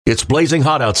It's blazing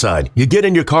hot outside. You get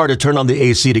in your car to turn on the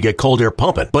AC to get cold air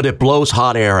pumping, but it blows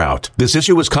hot air out. This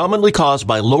issue is commonly caused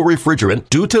by low refrigerant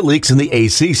due to leaks in the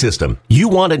AC system. You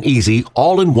want an easy,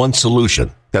 all-in-one solution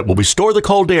that will restore the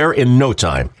cold air in no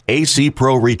time. AC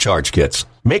Pro Recharge Kits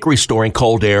make restoring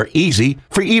cold air easy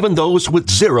for even those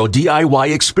with zero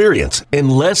DIY experience in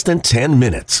less than 10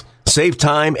 minutes. Save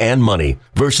time and money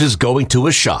versus going to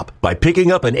a shop by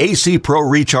picking up an AC Pro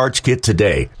Recharge Kit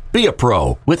today. Be a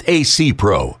pro with AC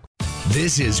Pro.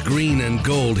 This is Green and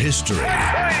Gold history.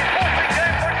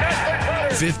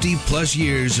 50 plus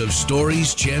years of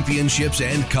stories, championships,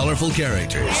 and colorful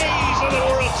characters. A's are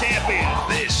the world champions.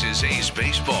 This is A's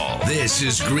baseball. This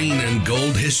is Green and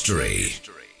Gold history.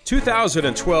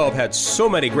 2012 had so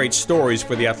many great stories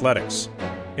for the Athletics.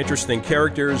 Interesting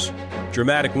characters,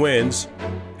 dramatic wins,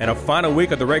 and a final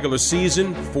week of the regular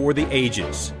season for the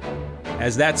ages.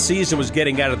 As that season was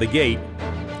getting out of the gate,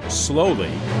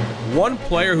 slowly, one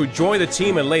player who joined the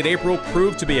team in late April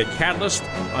proved to be a catalyst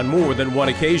on more than one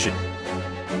occasion.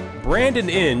 Brandon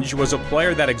Inge was a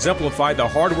player that exemplified the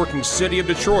hardworking city of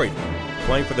Detroit,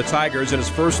 playing for the Tigers in his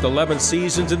first 11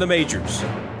 seasons in the majors.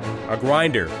 A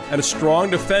grinder and a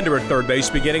strong defender at third base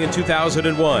beginning in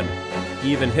 2001.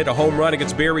 He even hit a home run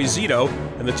against Barry Zito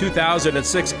in the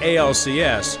 2006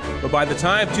 ALCS, but by the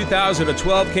time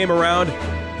 2012 came around,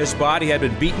 his body had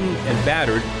been beaten and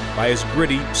battered by his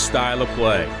gritty style of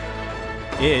play.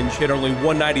 Inge hit only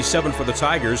 .197 for the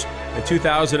Tigers in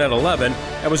 2011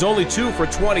 and was only 2 for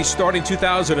 20 starting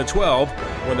 2012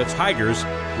 when the Tigers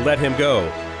let him go.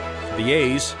 The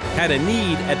A's had a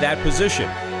need at that position.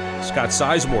 Scott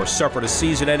Sizemore suffered a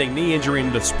season-ending knee injury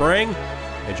in the spring,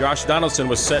 and Josh Donaldson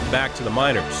was sent back to the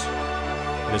minors.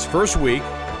 In his first week,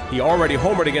 he already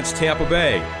homered against Tampa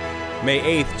Bay.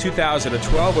 May 8th,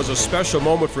 2012 was a special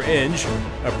moment for Inge,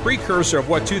 a precursor of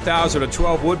what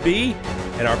 2012 would be,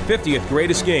 and our 50th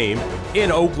greatest game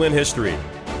in Oakland history.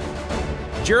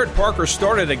 Jared Parker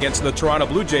started against the Toronto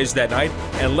Blue Jays that night,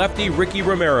 and lefty Ricky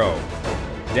Romero.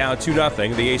 Down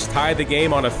 2-0, the A's tied the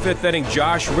game on a fifth-inning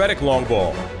Josh Reddick long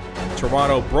ball.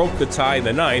 Toronto broke the tie in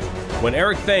the ninth when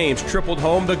Eric Thames tripled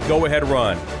home the go-ahead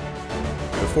run.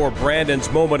 Before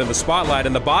Brandon's moment in the spotlight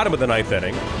in the bottom of the ninth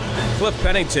inning, Cliff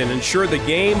Pennington ensured the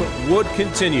game would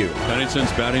continue.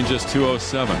 Pennington's batting just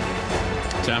 .207.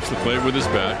 Taps the plate with his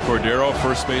bat. Cordero,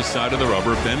 first base side of the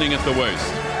rubber, bending at the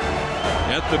waist.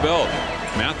 At the belt,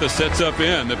 Mathis sets up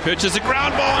in. The pitch is a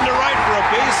ground ball into right for a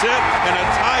base hit and a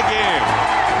tie game.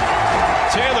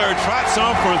 Taylor trots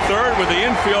on from third with the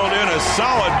infield in. A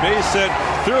solid base hit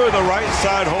through the right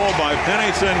side hole by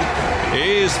Pennington.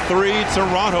 A's 3,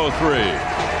 Toronto 3.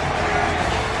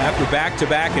 After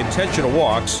back-to-back intentional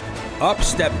walks, up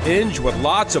stepped Inge with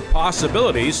lots of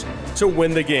possibilities to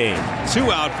win the game. 2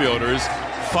 outfielders,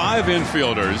 5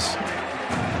 infielders.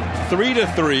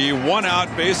 3-3, 1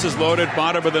 out, bases loaded,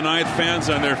 bottom of the ninth, fans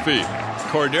on their feet.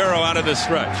 Cordero out of the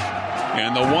stretch.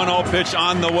 And the 1-0 pitch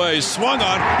on the way, swung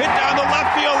on, hit down the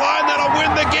left field line, that'll win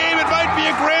the game. It might be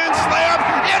a grand slam.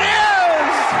 It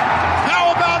is!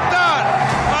 How about that?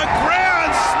 A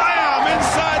grand slam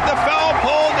inside the foul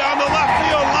pole down the left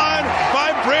field line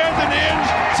by Brandon Inge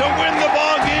to win the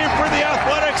ball game for the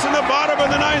Athletics in the bottom of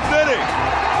the ninth inning.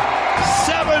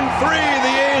 7-3,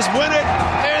 the A's win it,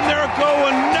 and they're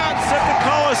going nuts at the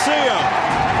Coliseum.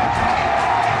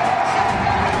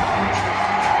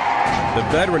 The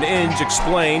veteran Inge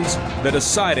explains the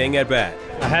deciding at bat.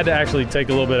 I had to actually take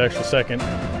a little bit extra second,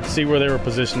 see where they were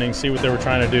positioning, see what they were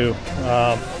trying to do.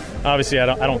 Obviously,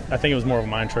 I think it was more of a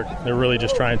mind trick. They're really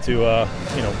just trying to,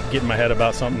 get in my head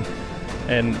about something.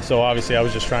 And so obviously I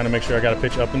was just trying to make sure I got a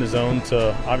pitch up in the zone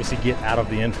to obviously get out of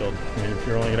the infield. I mean, if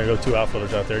you're only going to go 2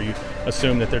 outfielders out there, you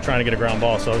assume that they're trying to get a ground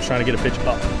ball. So I was trying to get a pitch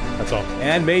up. That's all.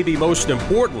 And maybe most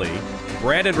importantly,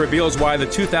 Brandon reveals why the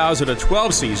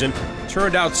 2012 season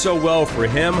turned out so well for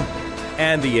him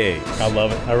and the A's. I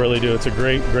love it. I really do. It's a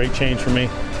great change for me.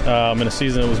 In a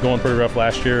season that was going pretty rough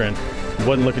last year and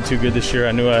wasn't looking too good this year.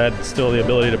 I knew I had still the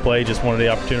ability to play, just wanted the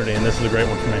opportunity, and this is a great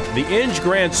one for me. The Inge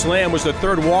Grand Slam was the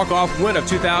third walk-off win of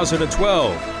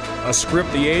 2012, a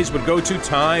script the A's would go to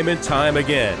time and time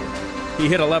again. He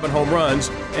hit 11 home runs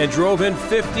and drove in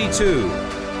 52.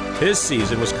 His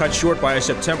season was cut short by a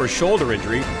September shoulder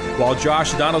injury, while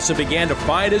Josh Donaldson began to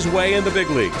find his way in the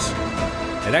big leagues.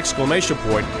 An exclamation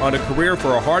point on a career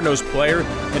for a hard-nosed player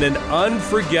in an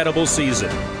unforgettable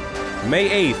season.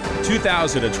 May 8th,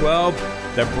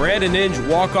 2012, the Brandon Inge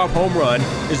walk-off home run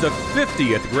is the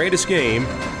 50th greatest game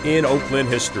in Oakland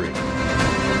history.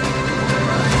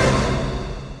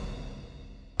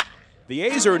 The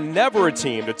A's are never a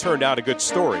team to turn down a good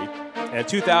story, and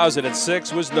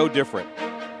 2006 was no different.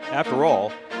 After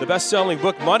all, The best-selling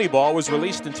book Moneyball was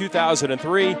released in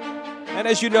 2003, and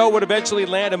as you know, would eventually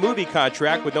land a movie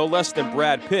contract with no less than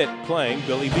Brad Pitt playing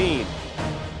Billy Beane.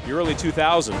 The early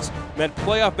 2000s meant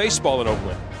playoff baseball in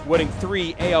Oakland, winning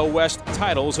 3 AL West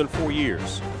titles in 4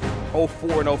 years.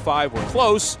 04 and 05 were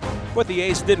close, but the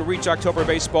A's didn't reach October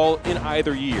baseball in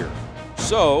either year.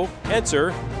 So,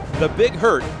 enter the Big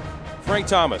Hurt, Frank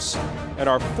Thomas, and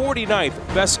our 49th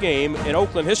best game in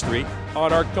Oakland history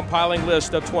on our compiling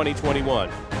list of 2021.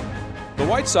 The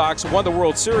White Sox won the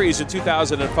World Series in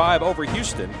 2005 over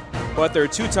Houston, but their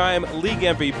 2-time league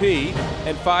MVP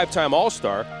and 5-time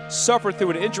All-Star suffered through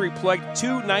an injury-plagued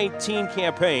 2-19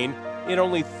 campaign in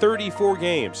only 34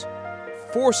 games,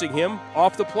 forcing him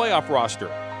off the playoff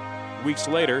roster. Weeks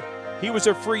later, he was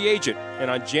a free agent, and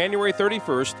on January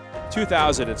 31st,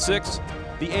 2006,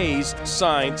 the A's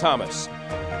signed Thomas.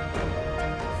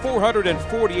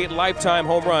 448 lifetime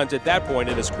home runs at that point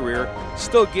in his career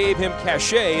still gave him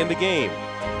cachet in the game.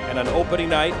 And on opening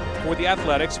night for the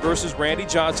Athletics versus Randy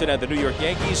Johnson and the New York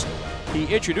Yankees, he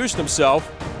introduced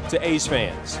himself to A's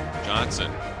fans.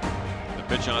 Johnson, the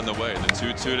pitch on the way, the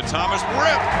 2-2 to Thomas,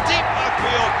 rip, deep left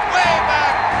field, way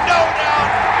back, no doubt,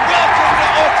 welcome to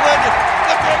Oakland,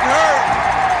 the Big Hurt.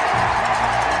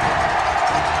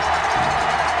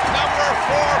 Number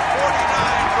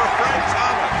 449 for Frank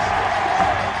Thomas.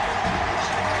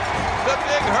 The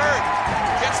Big Hurt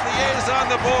gets the A's on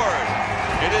the board.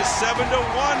 It is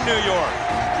 7-1 New York.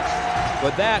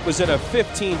 But that was in a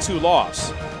 15-2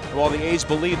 loss. And while the A's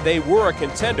believed they were a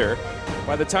contender,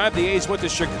 by the time the A's went to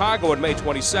Chicago on May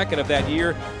 22nd of that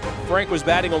year, Frank was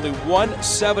batting only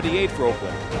 .178 for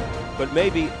Oakland. But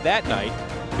maybe that night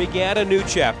began a new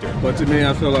chapter. But to me,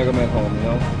 I feel like I'm at home, you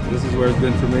know. This is where it's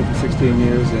been for me for 16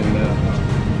 years, and,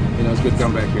 you know, it's good to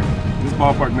come back here. This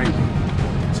ballpark made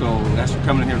me. So that's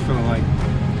coming in here feeling like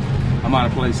I'm out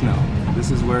of place now. This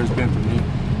is where it's been for me.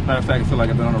 Matter of fact, I feel like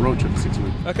I've been on a road trip for 6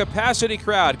 weeks. A capacity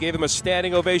crowd gave him a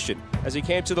standing ovation as he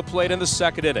came to the plate in the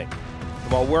second inning.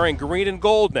 And while wearing green and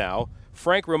gold now,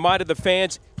 Frank reminded the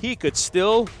fans he could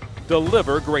still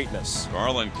deliver greatness.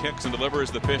 Garland kicks and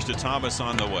delivers the pitch to Thomas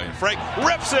on the way. Frank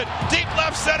rips it, deep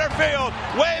left center field,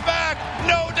 way back,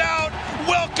 no doubt,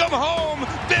 welcome home,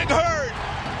 Big Hurt.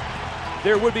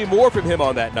 There would be more from him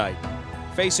on that night,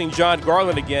 facing John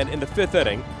Garland again in the 5th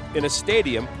inning in a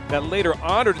stadium that later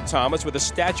honored Thomas with a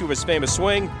statue of his famous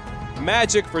swing.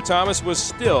 Magic for Thomas was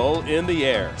still in the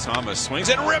air. Thomas swings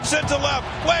and rips it to left,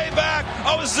 way back.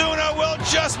 Ozuna will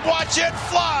just watch it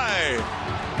fly.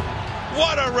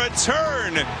 What a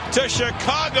return to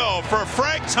Chicago for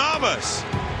Frank Thomas.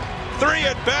 3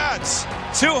 at-bats,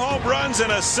 2 home runs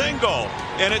and a single,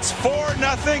 and it's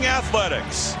 4-0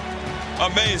 Athletics.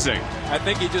 Amazing. I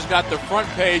think he just got the front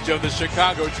page of the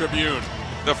Chicago Tribune.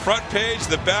 The front page,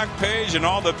 the back page, and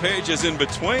all the pages in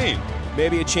between.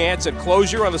 Maybe a chance at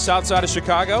closure on the south side of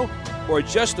Chicago, or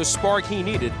just the spark he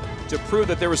needed to prove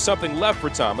that there was something left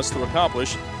for Thomas to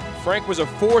accomplish. Frank was a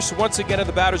force once again in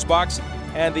the batter's box,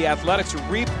 and the Athletics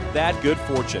reaped that good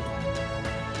fortune.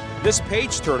 This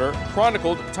page-turner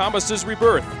chronicled Thomas's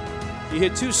rebirth. He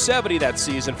hit .270 that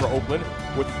season for Oakland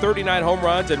with 39 home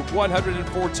runs and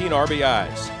 114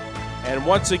 RBIs. And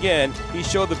once again, he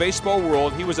showed the baseball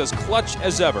world he was as clutch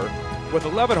as ever, with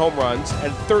 11 home runs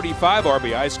and 35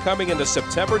 RBIs coming in the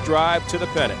September drive to the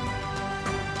pennant.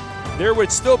 There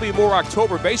would still be more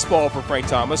October baseball for Frank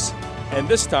Thomas, and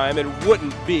this time it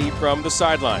wouldn't be from the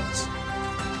sidelines.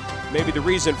 Maybe the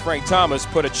reason Frank Thomas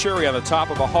put a cherry on the top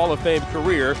of a Hall of Fame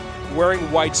career wearing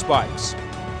white spikes.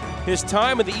 His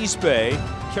time in the East Bay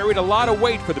carried a lot of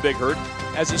weight for the Big Hurt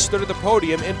as he stood at the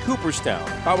podium in Cooperstown.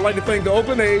 I would like to thank the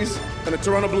Oakland A's and the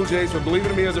Toronto Blue Jays for believing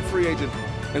in me as a free agent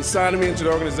and signing me into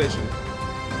the organization.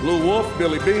 Lou Wolf,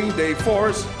 Billy Beane, Dave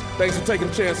Forrest, thanks for taking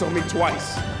a chance on me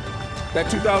twice. That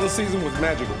 2000 season was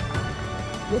magical.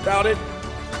 Without it,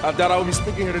 I doubt I would be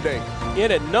speaking here today.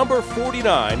 In at number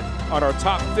 49 on our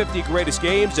top 50 greatest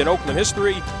games in Oakland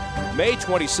history, May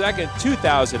 22nd,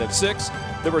 2006,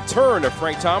 the return of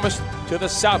Frank Thomas to the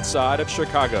south side of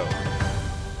Chicago.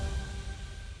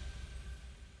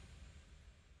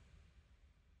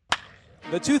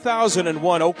 The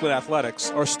 2001 Oakland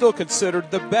Athletics are still considered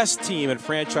the best team in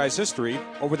franchise history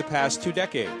over the past 2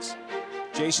 decades.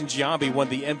 Jason Giambi won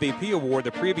the MVP award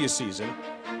the previous season,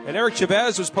 and Eric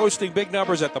Chavez was posting big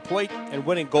numbers at the plate and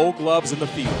winning Gold Gloves in the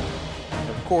field. And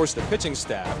of course, the pitching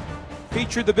staff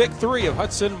featured the big 3 of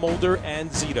Hudson, Mulder, and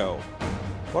Zito.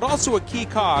 But also a key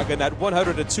cog in that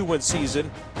 102-win season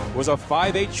was a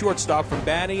 5'8 shortstop from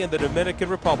Bani in the Dominican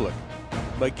Republic,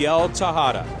 Miguel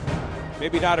Tejada.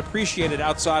 Maybe not appreciated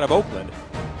outside of Oakland,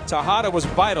 Tejada was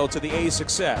vital to the A's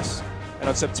success. And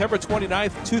on September 29,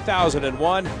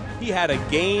 2001, he had a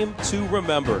game to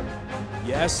remember.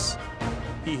 Yes,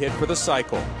 he hit for the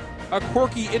cycle, a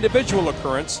quirky individual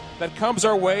occurrence that comes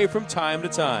our way from time to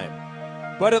time.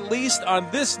 But at least on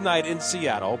this night in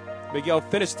Seattle, Miguel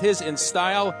finished his in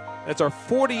style. That's our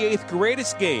 48th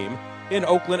greatest game in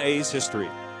Oakland A's history.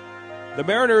 The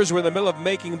Mariners were in the middle of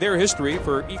making their history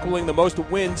for equaling the most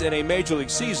wins in a Major League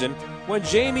season when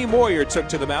Jamie Moyer took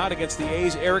to the mound against the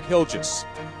A's' Eric Hilgess.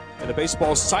 In the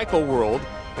baseball cycle world,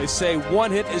 they say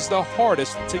one hit is the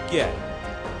hardest to get.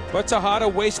 But Tejada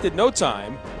wasted no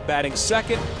time, batting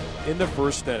second in the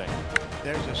first inning.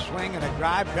 There's a swing and a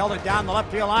drive belted down the left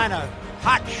field line. A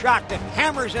hot shot that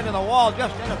hammers into the wall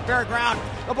just in the fair ground.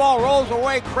 The ball rolls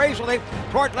away crazily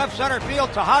toward left center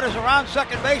field. Tejada's around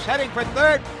second base, heading for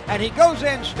third, and he goes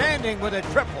in standing with a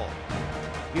triple.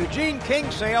 Eugene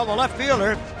Kingsale, the left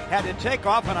fielder, had to take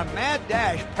off on a mad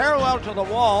dash parallel to the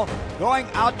wall going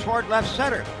out toward left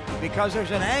center because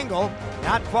there's an angle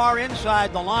not far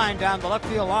inside the line, down the left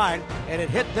field line, and it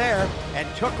hit there and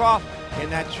took off in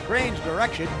that strange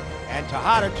direction, and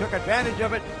Tejada took advantage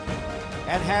of it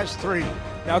and has three.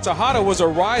 Now, Tejada was a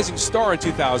rising star in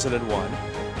 2001,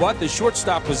 but the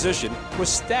shortstop position was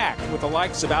stacked with the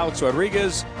likes of Alex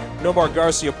Rodriguez, Nomar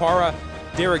Garciaparra,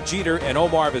 Derek Jeter, and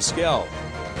Omar Vizquel.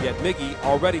 Yet Miggy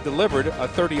already delivered a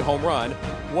 30-home run,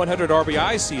 100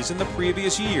 RBI season the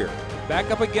previous year. Back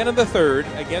up again in the third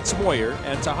against Moyer,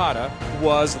 and Tejada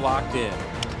was locked in.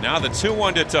 Now the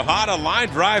 2-1 to Tejada, line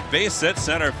drive, base hit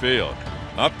center field.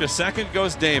 Up to second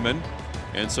goes Damon,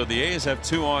 and so the A's have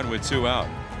 2 on with 2 out.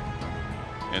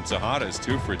 And Tejada is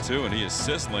 2 for 2, and he is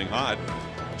sizzling hot.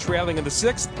 Trailing in the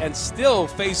sixth and still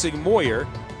facing Moyer.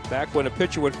 Back when a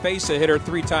pitcher would face a hitter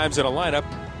 3 times in a lineup,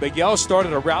 Miguel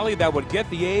started a rally that would get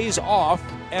the A's off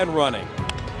and running.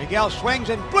 Miguel swings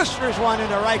and blisters one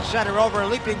into right center over a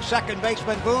leaping second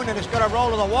baseman Boone, and it's going to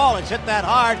roll to the wall. It's hit that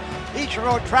hard.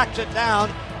 Ichiro tracks it down,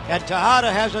 and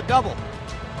Tejada has a double.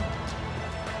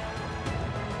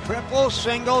 Triple,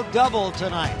 single, double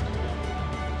tonight.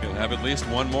 He'll have at least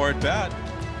one more at bat.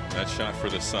 That shot for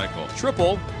the cycle.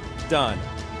 Triple, done.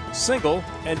 Single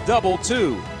and double,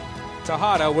 too.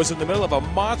 Tejada was in the middle of a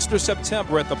monster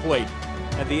September at the plate,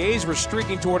 and the A's were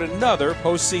streaking toward another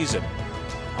postseason.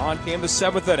 On came the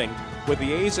 7th inning, with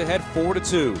the A's ahead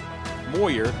 4-2.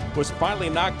 Moyer was finally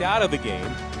knocked out of the game,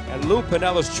 and Lou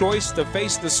Pinella's choice to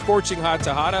face the scorching hot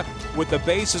Tejada with the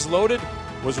bases loaded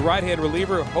was right-hand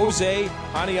reliever Jose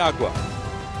Paniagua.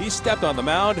 He stepped on the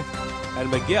mound, and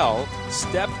Miguel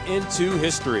stepped into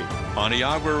history.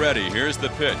 Paniagua ready. Here's the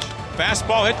pitch.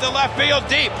 Fastball hit the left field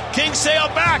deep. Kingsale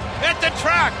back at the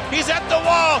track. He's at the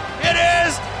wall. It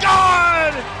is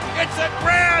gone! It's a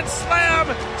grand slam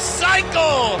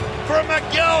cycle for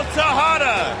Miguel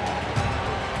Tejada.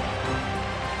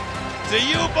 Do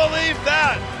you believe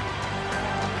that?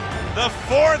 The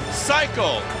 4th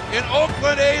cycle in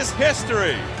Oakland A's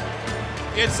history.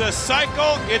 It's a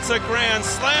cycle, it's a grand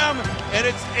slam, and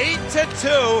it's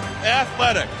 8-2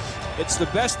 Athletics. It's the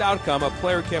best outcome a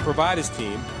player can provide his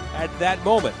team at that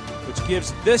moment, which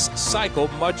gives this cycle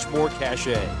much more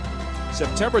cachet.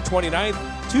 September 29th,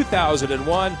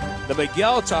 2001, the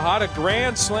Miguel Tejada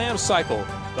Grand Slam cycle,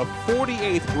 the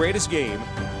 48th greatest game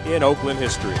in Oakland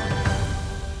history.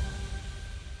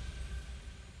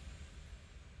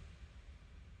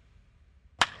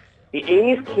 The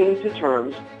A's came to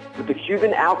terms with the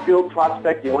Cuban outfield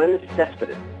prospect Yoenis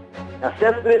Cespedes. Now,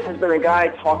 Cespedes has been a guy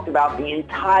talked about the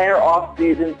entire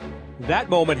offseason. That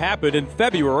moment happened in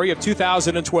February of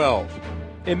 2012.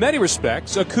 In many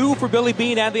respects, a coup for Billy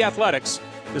Beane and the Athletics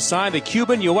to sign the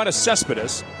Cuban Yoenis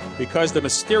Cespedes because the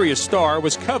mysterious star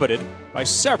was coveted by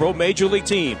several major league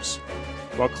teams.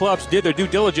 While clubs did their due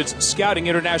diligence scouting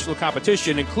international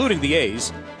competition, including the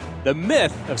A's, the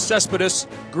myth of Cespedes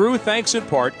grew thanks in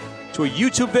part to a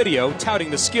YouTube video touting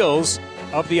the skills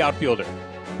of the outfielder.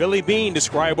 Billy Beane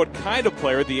described what kind of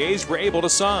player the A's were able to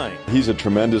sign. He's a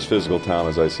tremendous physical talent,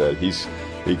 as I said.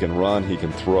 He can run, he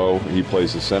can throw, he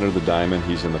plays the center of the diamond,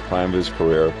 he's in the prime of his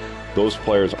career. Those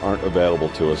players aren't available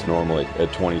to us normally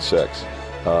at 26.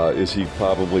 Is he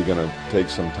probably going to take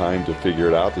some time to figure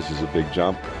it out? This is a big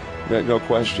jump, no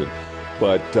question.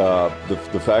 But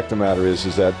the fact of the matter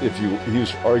is that he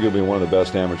was arguably one of the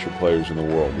best amateur players in the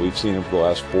world. We've seen him for the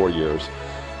last 4 years,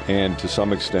 and to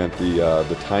some extent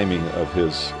the timing of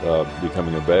his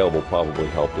becoming available probably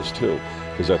helped us too,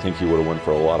 because I think he would have went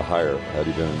for a lot higher had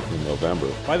he been in November.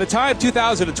 By the time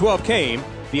 2012 came,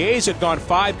 the A's had gone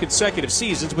 5 consecutive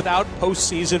seasons without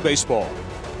postseason baseball.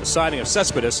 The signing of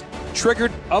Cespedes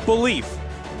triggered a belief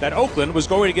that Oakland was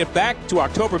going to get back to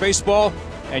October baseball,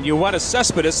 and Yoenis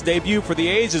Cespedes' debut for the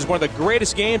A's is one of the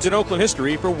greatest games in Oakland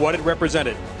history for what it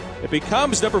represented. It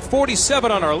becomes number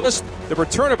 47 on our list, the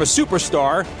return of a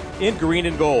superstar in green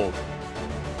and gold.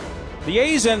 The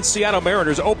A's and Seattle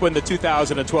Mariners opened the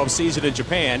 2012 season in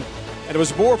Japan, and it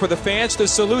was more for the fans to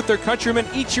salute their countryman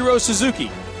Ichiro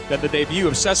Suzuki than the debut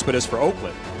of Cespedes for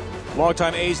Oakland.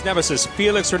 Longtime A's nemesis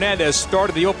Felix Hernandez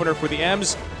started the opener for the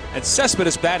M's, and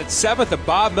Cespedes batted 7th in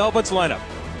Bob Melvin's lineup.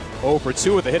 0 for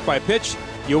 2 with a hit by pitch.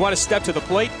 You want to step to the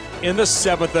plate in the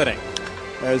 7th inning.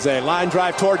 There's a line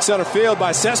drive towards center field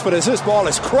by Cespedes. This ball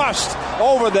is crushed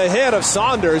over the head of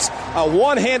Saunders. A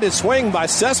one-handed swing by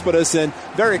Cespedes, and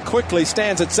very quickly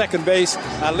stands at second base.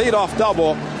 A leadoff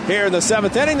double here in the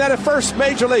 7th inning. That a first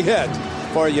major league hit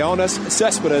for Yoenis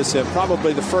Cespedes, and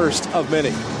probably the first of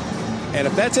many. And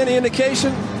if that's any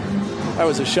indication, that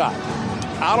was a shot.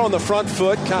 Out on the front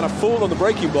foot, kind of fooled on the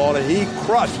breaking ball, and he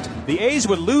crushed. The A's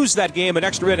would lose that game in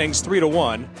extra innings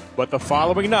 3-1, but the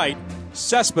following night,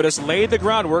 Cespedes laid the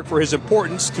groundwork for his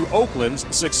importance to Oakland's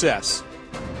success.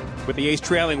 With the A's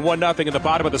trailing 1-0 in the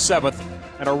bottom of the 7th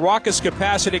and a raucous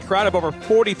capacity crowd of over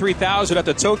 43,000 at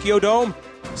the Tokyo Dome,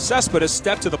 Cespedes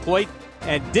stepped to the plate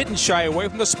and didn't shy away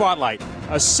from the spotlight,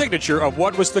 a signature of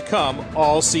what was to come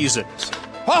all season.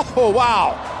 Oh,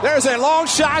 wow. There's a long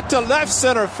shot to left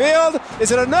center field.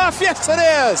 Is it enough? Yes, it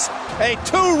is. A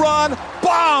 2-run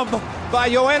bomb by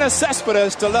Yoenis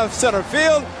Cespedes to left center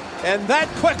field. And that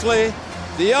quickly,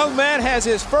 the young man has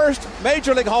his first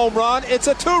major league home run. It's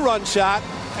a 2-run shot,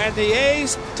 and the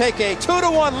A's take a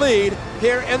 2-1 lead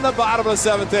here in the bottom of the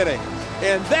 7th inning.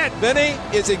 And that, Benny,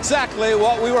 is exactly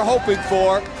what we were hoping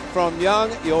for from young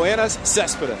Yoenis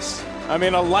Cespedes. I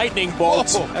mean, a lightning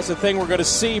bolt. Oh. That's the thing we're going to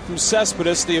see from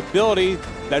Cespedes, the ability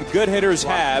that good hitters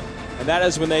have, and that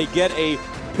is when they get a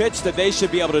pitch that they should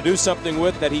be able to do something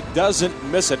with, that he doesn't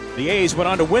miss it. The A's went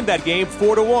on to win that game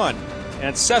 4-1,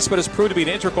 and Cespedes proved to be an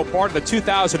integral part of the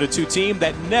 2002 team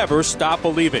that never stopped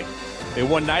believing. They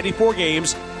won 94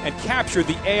 games and captured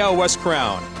the AL West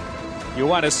crown.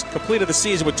 Yoenis completed the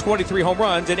season with 23 home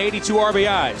runs and 82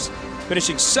 RBIs,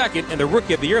 finishing second in the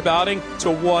Rookie of the Year balloting to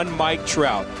one Mike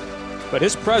Trout. But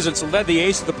his presence led the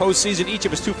A's to the postseason each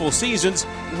of his 2 full seasons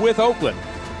with Oakland.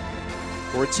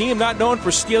 For a team not known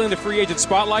for stealing the free agent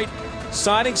spotlight,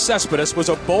 signing Cespedes was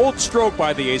a bold stroke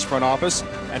by the A's front office,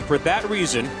 and for that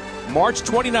reason, March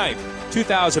 29th,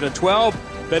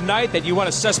 2012, the night that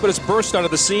Yoenis Cespedes burst onto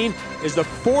the scene, is the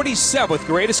 47th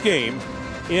greatest game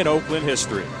in Oakland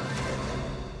history.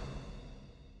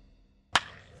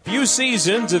 Few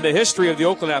seasons in the history of the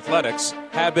Oakland Athletics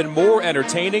have been more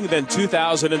entertaining than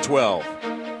 2012.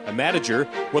 A manager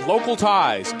with local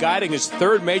ties guiding his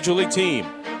 3rd major league team,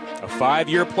 a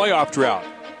 5-year playoff drought,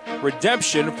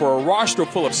 redemption for a roster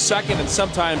full of 2nd and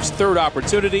sometimes 3rd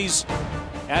opportunities,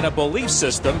 and a belief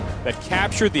system that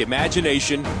captured the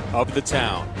imagination of the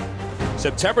town.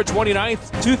 September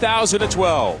 29th,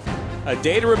 2012, a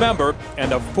day to remember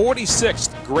and the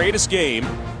 46th greatest game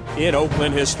in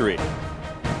Oakland history.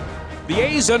 The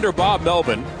A's under Bob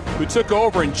Melvin, who took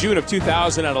over in June of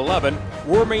 2011,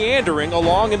 were meandering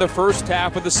along in the first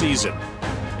half of the season.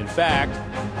 In fact,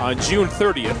 on June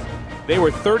 30th, they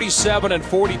were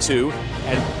 37-42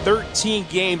 and 13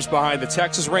 games behind the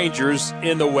Texas Rangers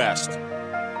in the West.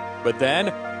 But then,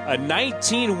 a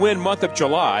 19-win month of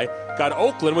July got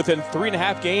Oakland within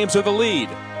 3.5 games of the lead.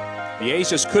 The A's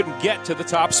just couldn't get to the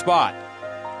top spot.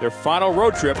 Their final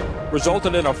road trip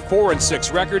resulted in a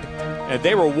 4-6 record, and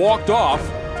they were walked off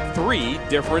 3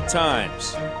 different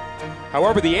times.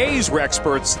 However, the A's were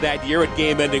experts that year at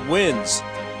game-ending wins,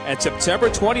 and September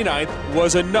 29th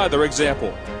was another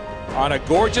example. On a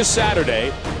gorgeous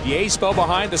Saturday, the A's fell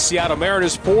behind the Seattle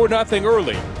Mariners 4-0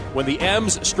 early when the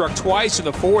M's struck twice in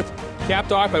the 4th,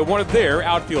 capped off by one of their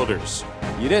outfielders.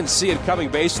 You didn't see it coming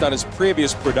based on his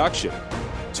previous production.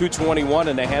 221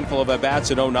 and a handful of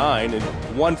at-bats in 09 and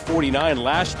 149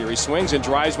 last year. He swings and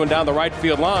drives one down the right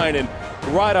field line, and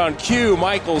right on cue,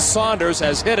 Michael Saunders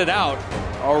has hit it out,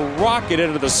 a rocket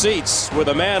into the seats with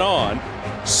a man on.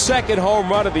 2nd home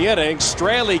run of the inning.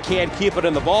 Straley can't keep it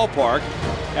in the ballpark,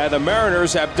 and the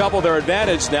Mariners have doubled their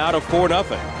advantage now to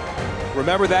 4-0.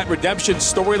 Remember that redemption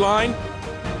storyline?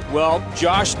 Well,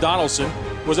 Josh Donaldson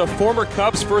was a former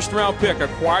Cubs first-round pick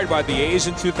acquired by the A's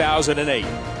in 2008.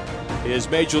 His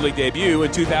major league debut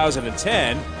in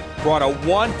 2010 brought a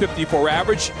 .154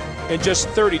 average in just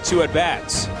 32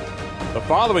 at-bats. The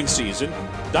following season,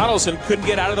 Donaldson couldn't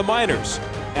get out of the minors,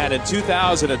 and in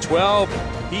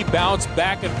 2012, he bounced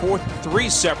back and forth 3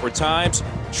 separate times,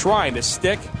 trying to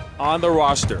stick on the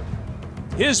roster.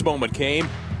 His moment came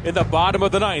in the bottom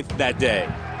of the 9th that day.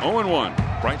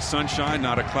 0-1. Bright sunshine,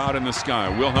 not a cloud in the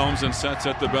sky. Wilhelmsen sets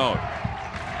at the belt.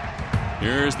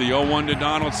 Here's the 0-1 to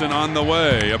Donaldson on the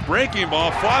way. A breaking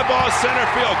ball, fly ball center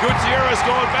field. Gutierrez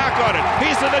going back on it.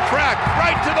 He's to the track,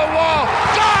 right to the wall.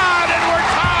 Gone, and we're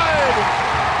tied!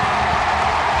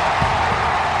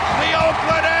 The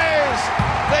Oakland A's,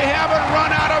 they haven't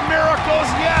run out of miracles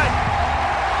yet.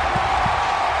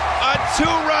 A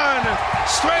 2-run,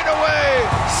 straightaway,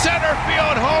 center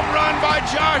field home run by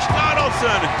Josh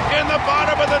Donaldson in the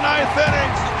bottom of the 9th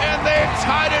inning, and they've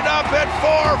tied it up at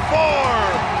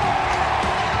 4-4.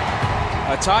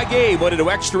 A tie game went into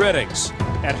extra innings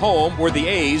at home where the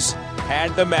A's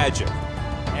had the magic.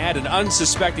 And an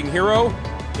unsuspecting hero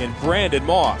in Brandon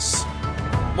Moss.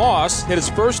 Moss hit his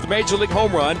first Major League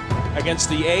home run against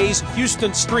the A's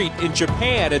Houston Street in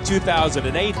Japan in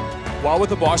 2008 while with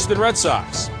the Boston Red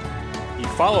Sox. He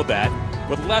followed that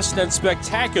with less than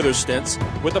spectacular stints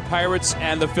with the Pirates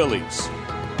and the Phillies.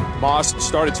 Moss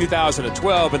started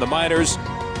 2012 in the minors,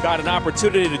 got an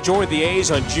opportunity to join the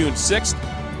A's on June 6th,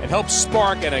 and helped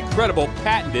spark an incredible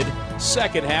patented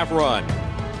second-half run.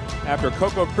 After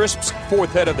Coco Crisp's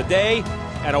 4th hit of the day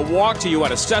and a walk to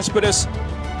Yoenis Cespedes,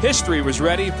 history was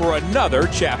ready for another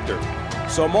chapter.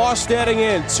 So Moss standing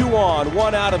in, 2 on,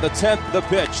 1 out of the 10th of the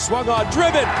pitch. Swung on,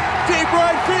 driven, deep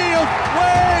right field,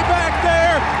 way back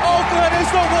there. Oakland is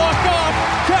the walk-off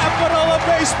capital of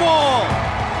baseball.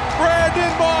 Brandon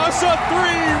Moss, a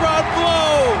 3-run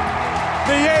blow.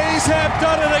 The A's have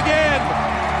done it again.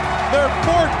 Their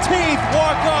 14th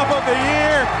walk-off of the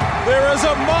year. There is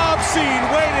a mob scene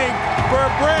waiting for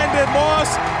Brandon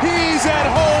Moss. He's at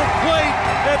home plate,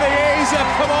 and the A's have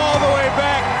come all the way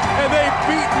back, and they've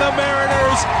beaten the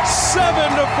Mariners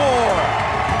 7-4.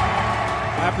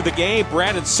 After the game,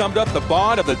 Brandon summed up the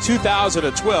bond of the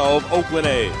 2012 Oakland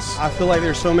A's. I feel like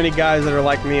there's so many guys that are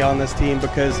like me on this team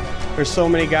because there's so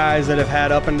many guys that have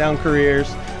had up and down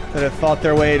careers that have fought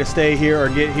their way to stay here or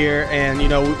get here, and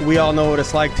we all know what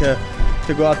it's like to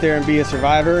go out there and be a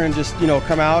survivor and just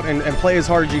come out and play as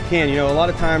hard as you can. A lot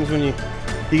of times when you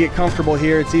get comfortable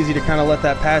here, it's easy to kind of let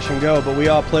that passion go, but we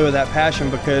all play with that passion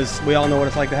because we all know what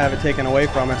it's like to have it taken away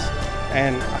from us,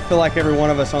 and I feel like every one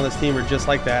of us on this team are just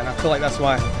like that, and I feel like that's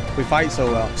why we fight so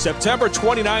well. September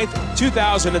 29th,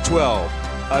 2012,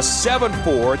 a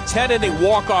 7-4 10-inning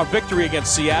walk-off victory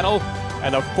against Seattle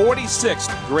and the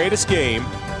 46th greatest game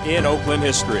in Oakland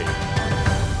history.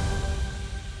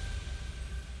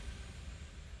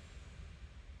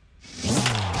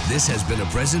 This has been a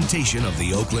presentation of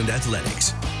the Oakland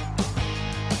Athletics.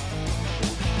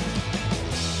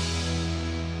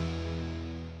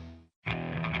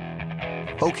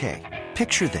 Okay,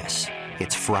 picture this.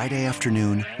 It's Friday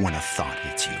afternoon when a thought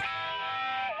hits you.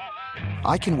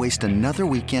 I can waste another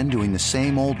weekend doing the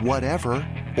same old whatever,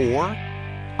 or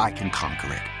I can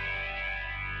conquer it.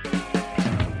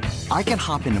 I can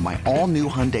hop into my all-new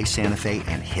Hyundai Santa Fe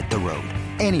and hit the road.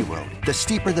 Any road. The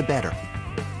steeper, the better.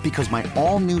 Because my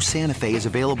all-new Santa Fe is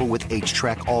available with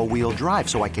H-Track all-wheel drive,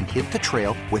 so I can hit the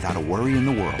trail without a worry in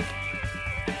the world.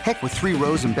 Heck, with 3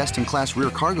 rows and best-in-class rear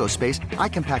cargo space, I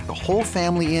can pack the whole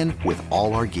family in with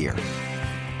all our gear.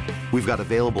 We've got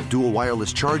available dual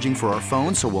wireless charging for our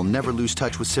phones, so we'll never lose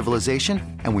touch with civilization,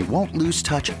 and we won't lose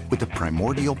touch with the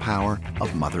primordial power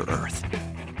of Mother Earth.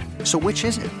 So which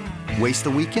is it? Waste the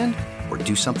weekend or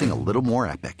do something a little more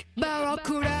epic?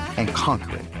 And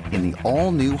conquer it in the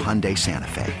all-new Hyundai Santa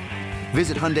Fe.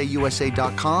 Visit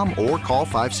HyundaiUSA.com or call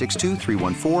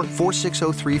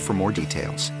 562-314-4603 for more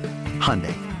details.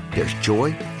 Hyundai, there's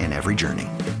joy in every journey.